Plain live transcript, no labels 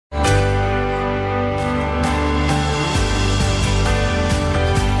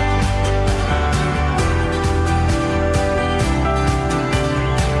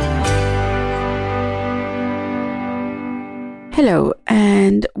Hello,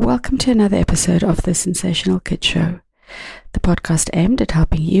 and welcome to another episode of the Sensational Kids Show, the podcast aimed at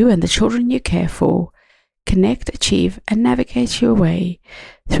helping you and the children you care for connect, achieve, and navigate your way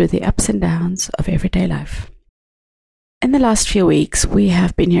through the ups and downs of everyday life. In the last few weeks, we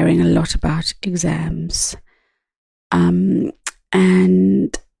have been hearing a lot about exams, and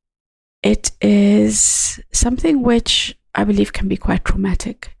it is something which I believe can be quite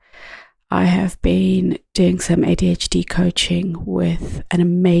traumatic. I have been doing some ADHD coaching with an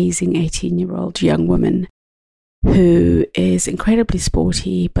amazing 18-year-old young woman who is incredibly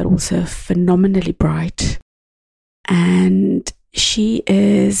sporty, but also phenomenally bright. And she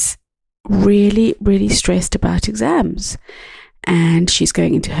is really, really stressed about exams. And she's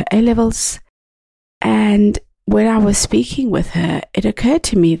going into her A-levels. And when I was speaking with her, it occurred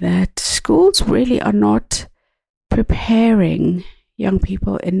to me that schools really are not preparing young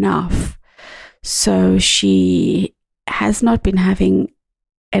people enough. So she has not been having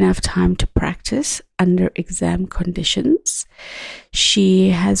enough time to practice under exam conditions. She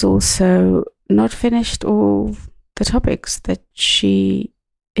has also not finished all the topics that she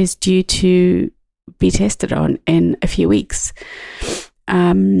is due to be tested on in a few weeks.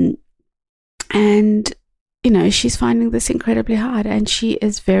 And, you know, she's finding this incredibly hard and she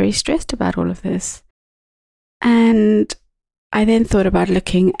is very stressed about all of this. And I then thought about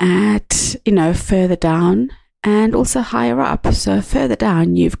looking at, further down and also higher up. So further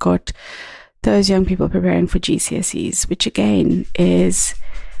down, you've got those young people preparing for GCSEs, which again is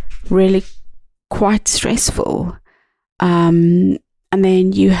really quite stressful. And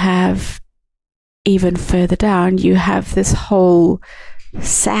then you have, even further down, you have this whole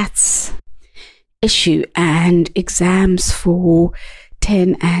SATs issue and exams for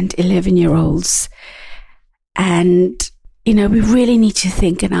 10 and 11-year-olds. And we really need to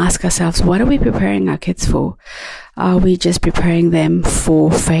think and ask ourselves, what are we preparing our kids for? Are we just preparing them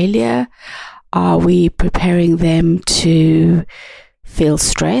for failure? Are we preparing them to feel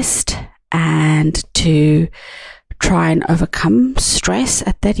stressed and to try and overcome stress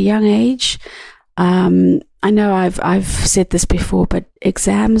at that young age? I know I've said this before, but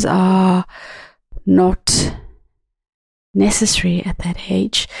exams are not necessary at that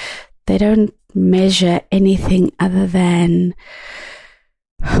age. They don't measure anything other than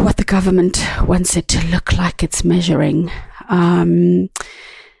what the government wants it to look like it's measuring. I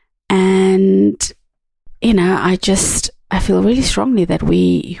feel really strongly that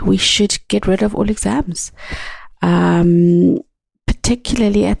we should get rid of all exams,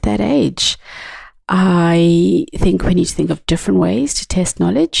 particularly at that age. I think we need to think of different ways to test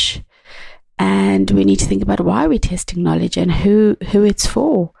knowledge, and we need to think about why we're testing knowledge and who it's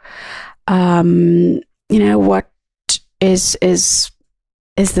for. What is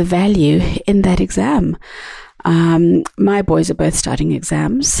the value in that exam? My boys are both starting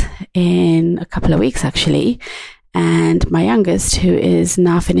exams in a couple of weeks, actually. And my youngest, who is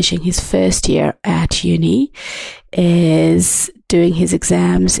now finishing his first year at uni, is doing his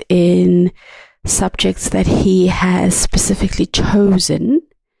exams in subjects that he has specifically chosen.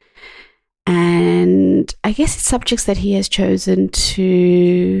 And I guess it's subjects that he has chosen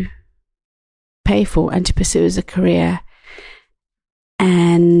to pay for and to pursue as a career.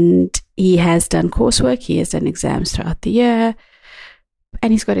 And he has done coursework, he has done exams throughout the year,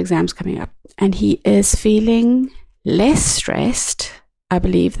 and he's got exams coming up. And he is feeling less stressed, I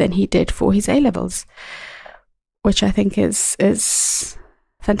believe, than he did for his A-levels, which I think is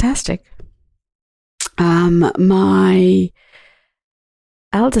fantastic. My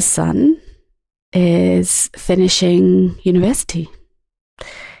eldest son is finishing university.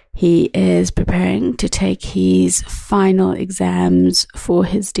 He is preparing to take his final exams for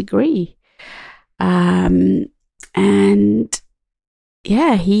his degree. He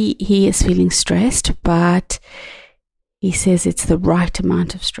is feeling stressed, but he says it's the right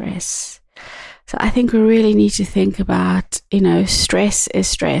amount of stress. So I think we really need to think about, stress is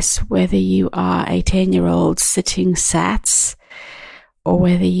stress, whether you are a 10-year-old sitting SATs or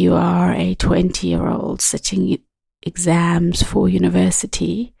whether you are a 20-year-old sitting exams for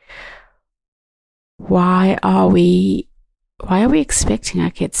university. Why are we expecting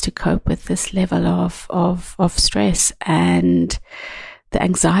our kids to cope with this level of stress and the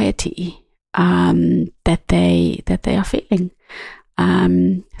anxiety that they are feeling?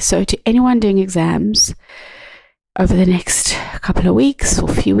 So to anyone doing exams over the next couple of weeks or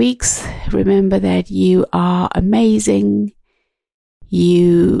few weeks, remember that you are amazing.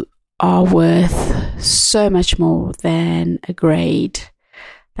 You are worth so much more than a grade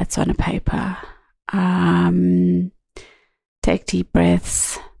that's on a paper. Take deep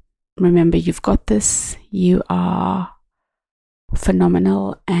breaths. Remember, you've got this. You are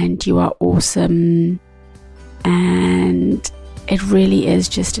phenomenal and you are awesome, and it really is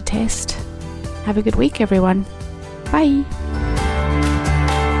just a test. Have a good week, everyone. Bye.